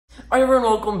Alright everyone,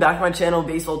 welcome back to my channel,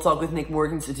 Baseball Talk with Nick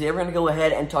Morgan. So today we're going to go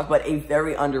ahead and talk about a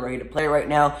very underrated player right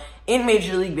now in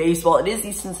Major League Baseball. It is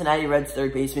the Cincinnati Reds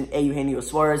third baseman, Eugenio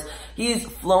Suarez. He's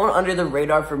flown under the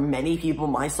radar for many people,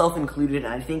 myself included,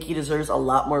 and I think he deserves a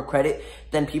lot more credit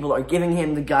than people are giving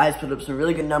him. The guy's put up some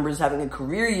really good numbers, having a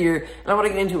career year, and I want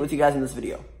to get into it with you guys in this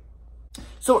video.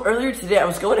 So earlier today, I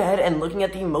was going ahead and looking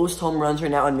at the most home runs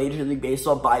right now in Major League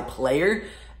Baseball by player.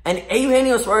 And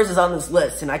Eugenio Suarez is on this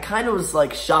list, and I kind of was,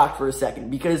 shocked for a second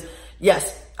because,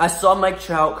 yes, I saw Mike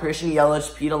Trout, Christian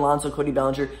Yelich, Pete Alonso, Cody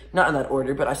Bellinger, not in that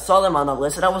order, but I saw them on the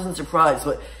list, and I wasn't surprised.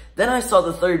 But then I saw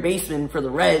the third baseman for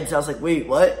the Reds, and I was like, wait,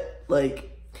 what?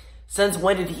 Since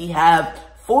when did he have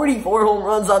 44 home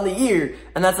runs on the year?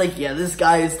 And that's yeah, this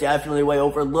guy is definitely way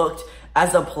overlooked.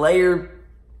 As a player,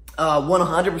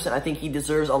 100%, I think he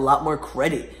deserves a lot more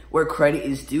credit where credit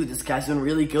is due. This guy's been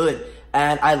really good.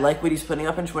 And I like what he's putting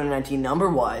up in 2019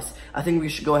 number-wise. I think we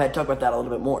should go ahead and talk about that a little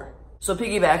bit more. So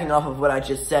piggybacking off of what I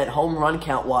just said, home run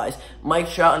count-wise, Mike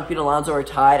Trout and Pete Alonso are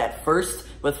tied at first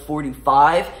with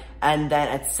 45. And then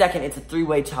at second, it's a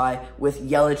three-way tie with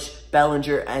Yelich,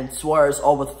 Bellinger, and Suarez,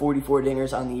 all with 44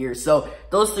 dingers on the year. So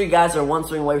those three guys are one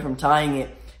swing away from tying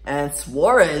it. And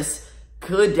Suarez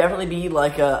could definitely be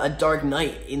a dark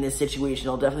knight in this situation.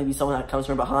 He'll definitely be someone that comes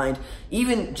from behind,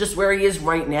 even just where he is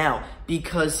right now,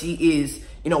 because he is,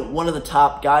 one of the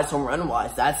top guys home run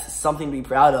wise. That's something to be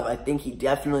proud of. I think he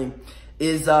definitely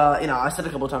is, I said a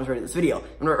couple of times already in this video,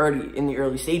 and we're already in the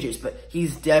early stages, but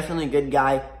he's definitely a good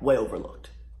guy, way overlooked.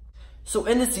 So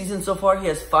in the season so far, he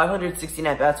has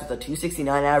 569 at-bats with a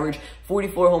 269 average,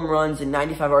 44 home runs, and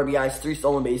 95 RBIs, 3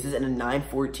 stolen bases, and a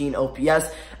 914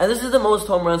 OPS. And this is the most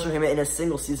home runs for him in a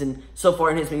single season so far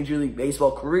in his Major League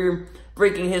Baseball career,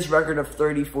 breaking his record of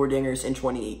 34 dingers in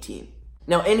 2018.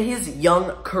 Now, in his young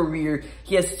career,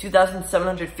 he has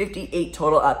 2,758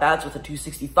 total at-bats with a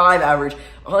 265 average,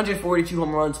 142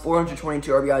 home runs,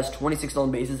 422 RBIs, 26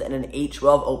 stolen bases, and an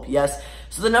 812 OPS.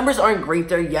 So the numbers aren't great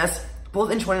there, yes. Both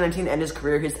in 2019 and his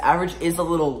career, his average is a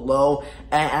little low.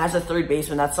 And as a third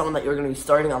baseman, that's someone that you're going to be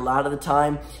starting a lot of the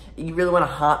time. You really want a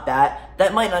hot bat.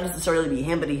 That might not necessarily be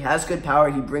him, but he has good power.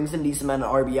 He brings in a decent amount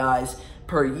of RBIs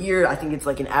per year. I think it's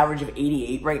an average of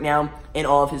 88 right now in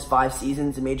all of his 5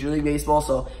 seasons in Major League Baseball.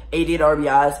 So 88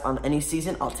 RBIs on any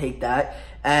season, I'll take that.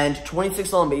 And 26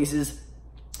 stolen bases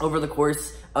over the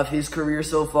course of his career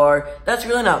so far. That's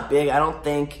really not big. I don't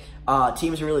think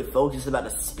teams are really focused about a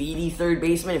speedy third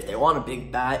baseman. If they want a big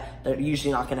bat, they're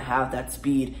usually not going to have that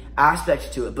speed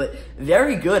aspect to it. But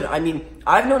very good. I mean,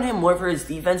 I've known him more for his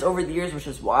defense over the years, which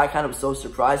is why I kind of was so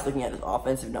surprised looking at his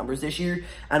offensive numbers this year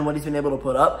and what he's been able to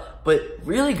put up. But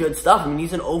really good stuff. I mean,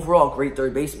 he's an overall great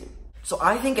third baseman. So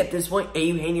I think at this point,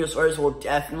 Eugenio Suarez will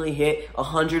definitely hit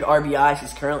 100 RBIs.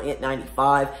 He's currently at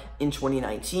 95 in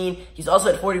 2019. He's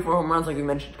also at 44 home runs, like we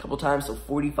mentioned a couple times. So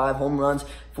 45 home runs,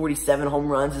 47 home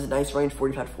runs is a nice range,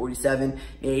 45 to 47,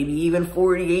 maybe even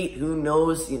 48. Who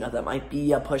knows? That might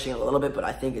be pushing a little bit, but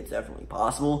I think it's definitely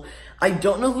possible. I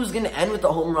don't know who's going to end with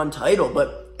the home run title,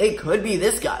 but it could be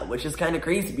this guy, which is kind of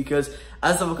crazy because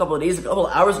as of a couple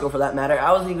of hours ago for that matter,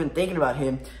 I wasn't even thinking about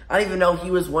him. I didn't even know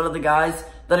he was one of the guys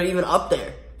that are even up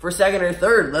there for second or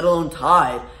third, let alone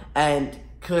tied, and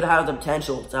could have the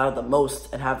potential to have the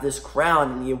most and have this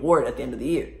crown and the award at the end of the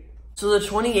year. So the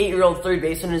 28-year-old third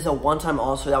baseman is a one-time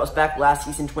All-Star. That was back last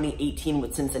season, 2018,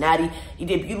 with Cincinnati. He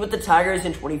debuted with the Tigers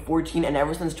in 2014, and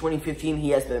ever since 2015, he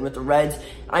has been with the Reds.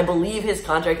 I believe his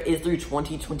contract is through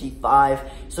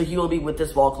 2025, so he will be with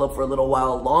this ball club for a little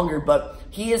while longer, but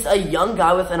he is a young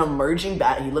guy with an emerging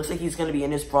bat. He looks like he's going to be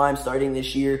in his prime starting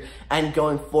this year and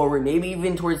going forward, maybe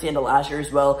even towards the end of last year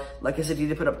as well. Like I said, he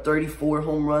did put up 34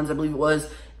 home runs, I believe it was,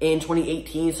 in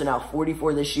 2018, so now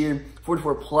 44 this year,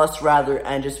 44 plus rather,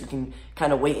 and just we can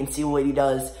kind of wait and see what he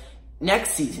does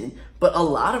next season. But a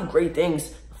lot of great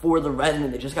things for the Reds.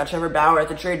 They just got Trevor Bauer at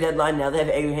the trade deadline. Now they have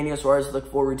Eugenio Suarez to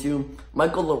look forward to.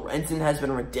 Michael Lorenzen has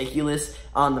been ridiculous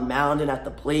on the mound and at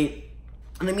the plate.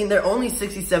 And I mean, they're only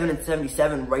 67 and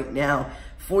 77 right now,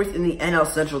 4th in the NL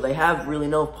Central. They have really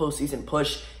no postseason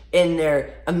push in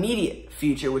their immediate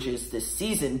future, which is this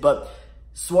season, but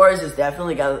Suarez is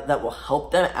definitely a guy that will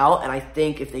help them out, and I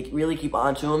think if they really keep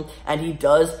on to him, and he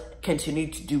does continue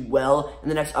to do well in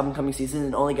the next upcoming season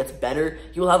and only gets better,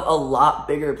 he will have a lot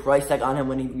bigger price tag on him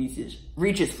when he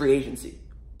reaches free agency.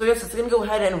 So guys, that's going to go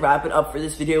ahead and wrap it up for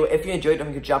this video. If you enjoyed, don't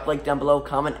forget to drop a like down below,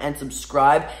 comment, and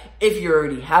subscribe if you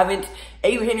already haven't.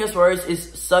 Eugenio Suarez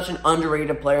is such an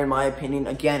underrated player in my opinion.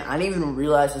 Again, I didn't even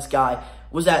realize this guy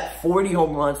was at 40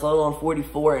 home runs, let alone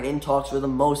 44, and in talks for the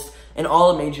most in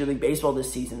all of Major League Baseball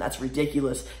this season. That's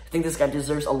ridiculous. I think this guy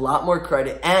deserves a lot more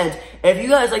credit. And if you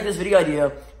guys like this video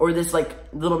idea or this like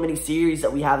little mini series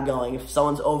that we have going, if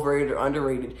someone's overrated or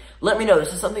underrated, let me know.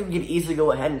 This is something we could easily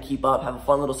go ahead and keep up, have a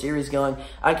fun little series going.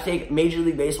 I could take Major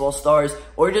League Baseball stars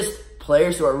or just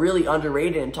players who are really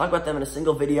underrated and talk about them in a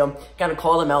single video, kind of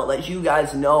call them out, let you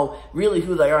guys know really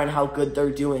who they are and how good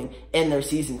they're doing in their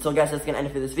season. So guys, that's going to end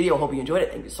it for this video. Hope you enjoyed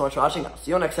it. Thank you so much for watching. I'll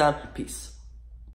see you next time. Peace.